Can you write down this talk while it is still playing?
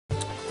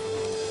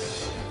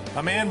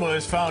A man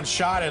was found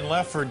shot and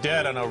left for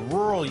dead on a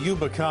rural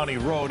Yuba County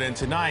road, and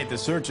tonight the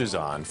search is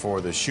on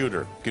for the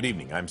shooter. Good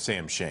evening, I'm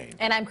Sam Shane.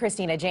 And I'm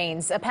Christina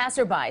Janes. A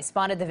passerby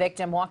spotted the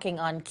victim walking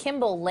on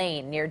Kimball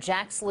Lane near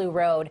Jack Slough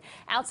Road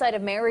outside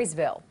of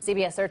Marysville.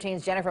 CBS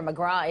 13's Jennifer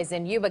McGraw is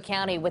in Yuba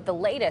County with the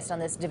latest on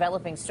this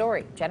developing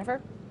story.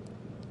 Jennifer?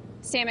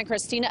 Sam and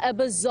Christina, a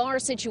bizarre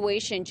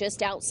situation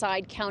just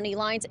outside county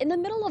lines. In the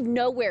middle of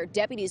nowhere,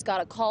 deputies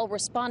got a call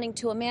responding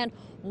to a man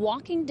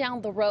walking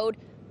down the road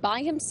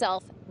by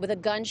himself with a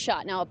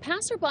gunshot. Now, a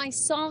passerby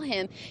saw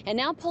him, and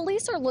now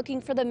police are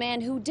looking for the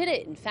man who did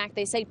it. In fact,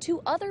 they say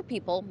 2 other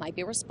people might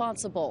be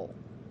responsible.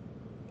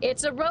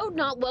 It's a road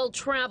not well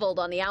traveled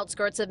on the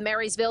outskirts of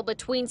Marysville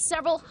between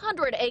several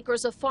hundred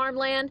acres of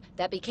farmland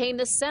that became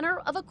the center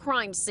of a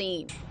crime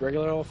scene.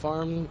 Regular old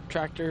farm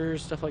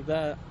tractors, stuff like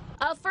that.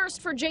 A first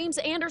for James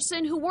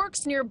Anderson, who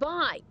works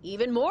nearby.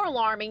 Even more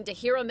alarming to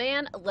hear a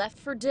man left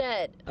for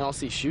dead. I don't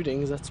see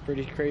shootings. That's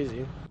pretty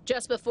crazy.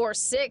 Just before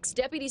 6,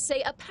 deputies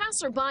say a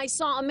passerby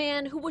saw a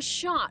man who was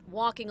shot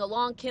walking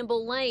along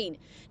Kimball Lane.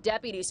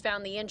 Deputies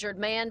found the injured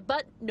man,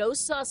 but no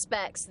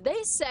suspects.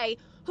 They say,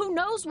 who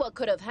knows what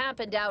could have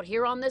happened out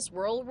here on this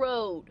rural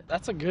road.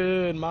 That's a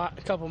good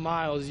couple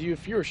miles.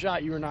 If you were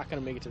shot, you were not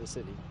going to make it to the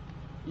city.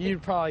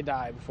 You'd probably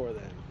die before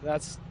then.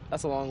 That's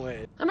a long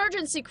way.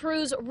 Emergency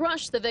crews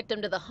rushed the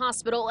victim to the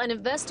hospital, and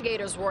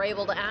investigators were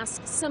able to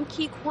ask some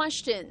key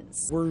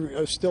questions.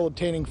 We're still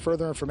obtaining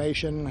further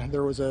information.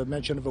 There was a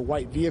mention of a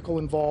white vehicle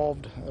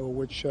involved,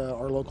 which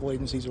our local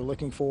agencies are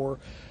looking for.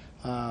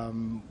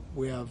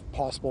 We have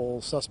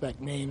possible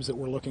suspect names that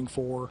we're looking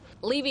for.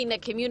 Leaving the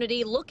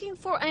community looking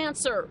for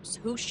answers.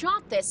 Who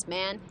shot this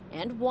man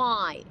and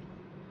why?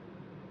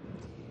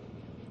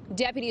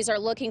 Deputies are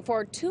looking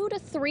for 2 to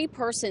 3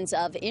 persons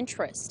of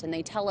interest, and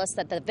they tell us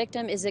that the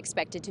victim is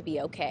expected to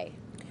be okay.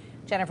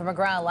 Jennifer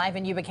McGraw live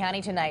in Yuba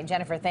County tonight.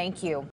 Jennifer, thank you.